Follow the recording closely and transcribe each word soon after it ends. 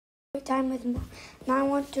Time with Mom. Now I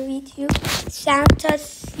want to read you Santa's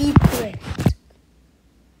Secret.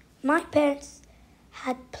 My parents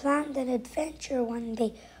had planned an adventure one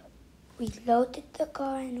day. We loaded the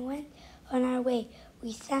car and went on our way.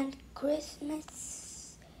 We sang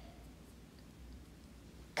Christmas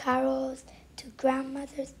carols to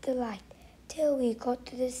Grandmother's delight till we got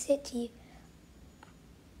to the city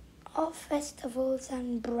of festivals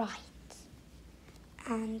and bright,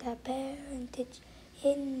 and a parentage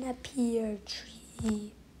in a pear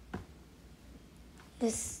tree.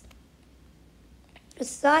 The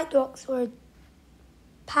sidewalks were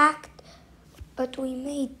packed, but we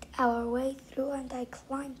made our way through, and I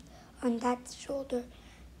climbed on that shoulder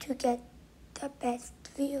to get the best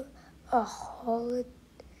view. A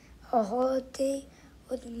holiday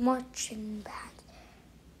with marching bands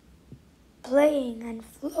playing and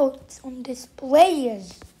floats on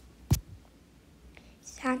displays.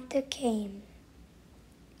 Santa came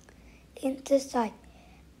into sight,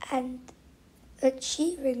 and the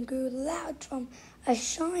cheering grew loud from a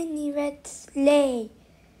shiny red sleigh.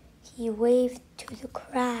 He waved to the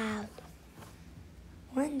crowd.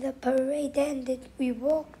 When the parade ended, we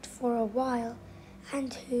walked for a while,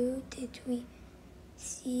 and who did we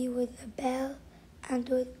see with a bell and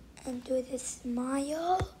with a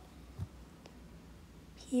smile?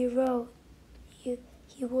 He wore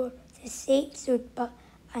the same suit, but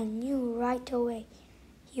I knew right away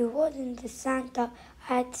he wasn't the Santa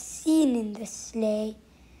I had seen in the sleigh.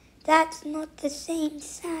 "That's not the same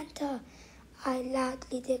Santa," I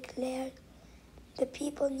loudly declared. The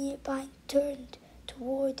people nearby turned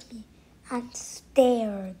toward me and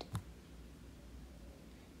stared.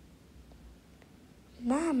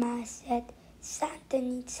 Mama said Santa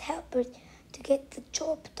needs helpers to get the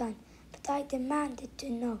job done, but I demanded to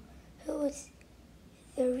know who was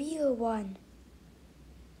the real one.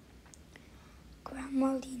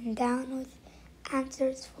 Grandma leaned down with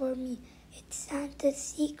answers for me. "It's Santa's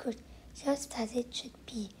secret, just as it should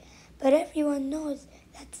be. But everyone knows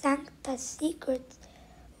that Santa's secrets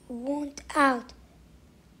won't out.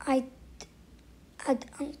 I'd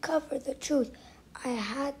uncover the truth. I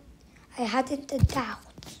hadn't a doubt."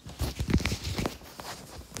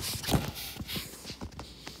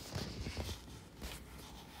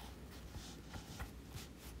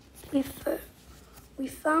 We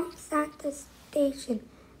found Santa's station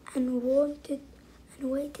and waited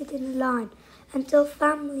in line until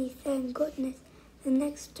family, thank goodness, the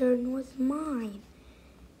next turn was mine.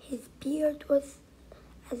 His beard was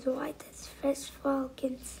as white as fresh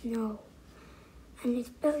fallen snow, and his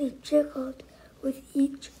belly jiggled with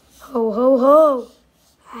each ho, ho, ho.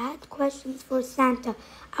 I had questions for Santa.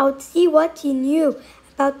 I would see what he knew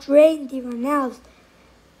about reindeer and elves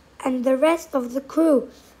and the rest of the crew.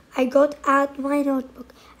 I got out my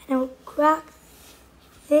notebook and I would crack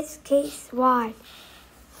this case wide.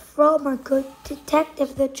 From a good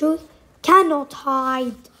detective, the truth cannot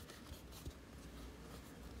hide.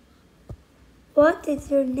 "What is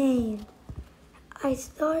your name?" I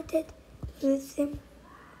started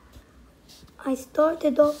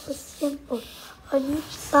off with simple. On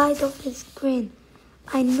each side of his grin,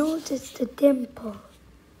 I noticed a dimple.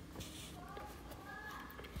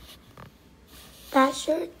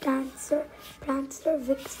 Dasher, Dancer, Prancer,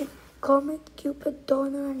 Vixen, Comet, Cupid,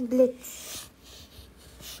 Donner, and Blitz.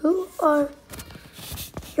 "Who are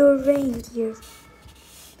your reindeers?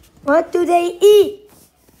 What do they eat?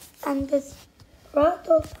 And does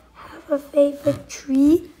Rudolph have a favorite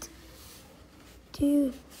treat?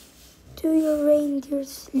 Do your reindeer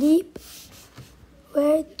sleep?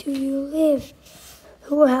 Where do you live?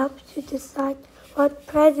 Who helps you decide what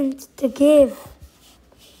presents to give?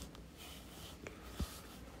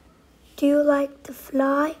 Do you like to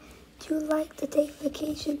fly? Do you like to take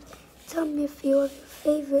vacations? Tell me a few of your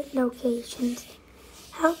favorite locations.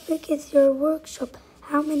 How big is your workshop?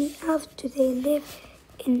 How many elves do they live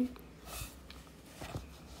in?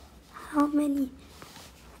 How many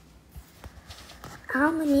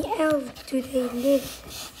elves do they live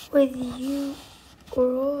with you,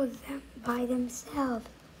 or all of them by themselves?"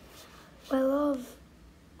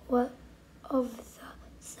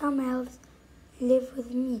 Some elves live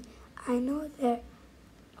with me. I know there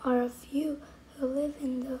are a few who live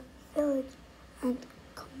in the village and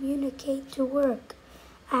communicate to work.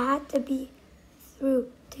 I had to be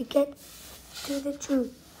through to get to the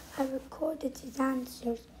truth. I recorded his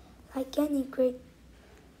answers like any great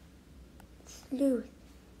sleuth.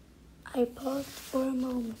 I paused for a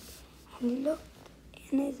moment and looked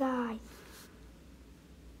in his eyes.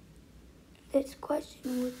 This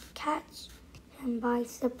question would catch him by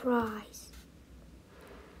surprise.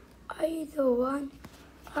 "Are you the one?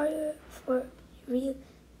 Are you for real?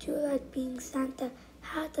 Do you like being Santa?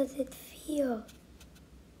 How does it feel?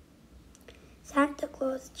 Santa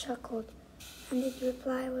Claus chuckled, and his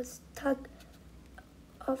reply was a tug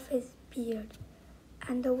of his beard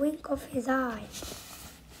and a wink of his eye.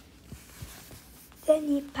 Then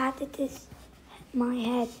he patted my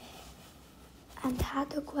head and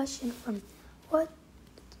had a question for me.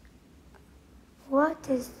 What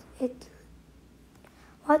is it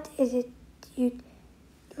you'd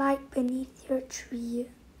like beneath your tree?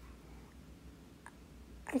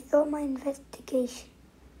 I thought my investigation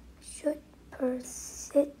should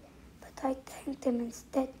persist, but I thanked him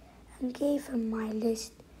instead and gave him my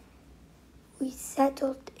list. We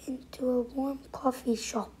settled into a warm coffee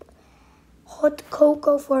shop. Hot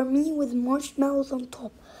cocoa for me with marshmallows on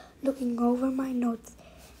top. Looking over my notes,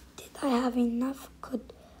 did I have enough?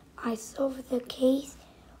 Could I solve the case,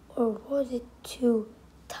 or was it too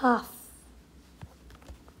tough?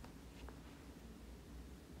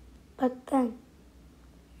 But then,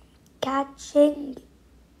 catching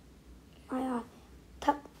my eye,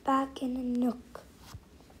 tucked back in a nook,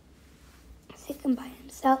 sitting by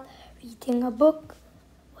himself, reading a book,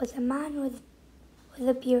 was a man with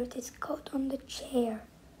a beard, his coat on the chair.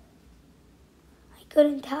 I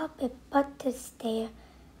couldn't help it but to stare.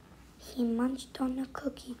 He munched on a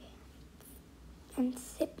cookie and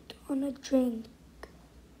sipped on a drink.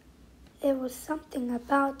 There was something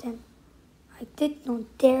about him I did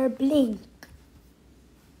not dare blink.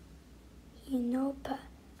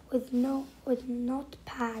 With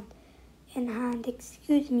notepad in hand.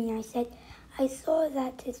 "Excuse me," I said. I saw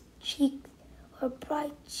that his cheeks were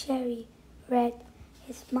bright cherry red.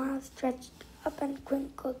 His smile stretched up and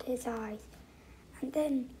crinkled his eyes. And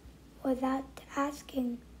then, without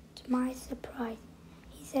asking, to my surprise,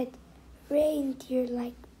 he said, "Reindeer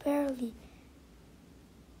like barley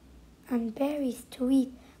and berries to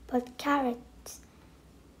eat, but carrots,"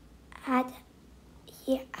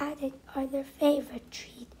 he added, "are their favorite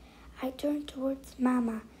treat." I turned towards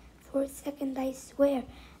Mama. For a second, I swear,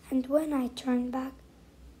 and when I turned back,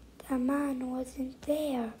 the man wasn't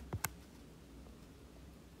there.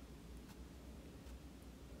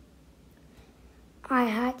 I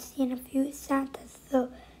had seen a few Santas, though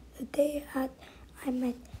the day I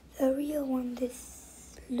met the real one,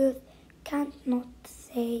 this sleuth can't not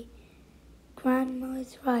say Grandma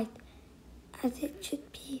is right, as it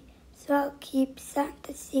should be, so I'll keep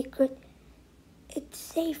Santa's secret. It's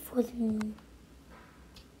safe with me.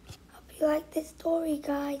 Hope you like this story,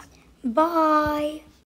 guys. Bye!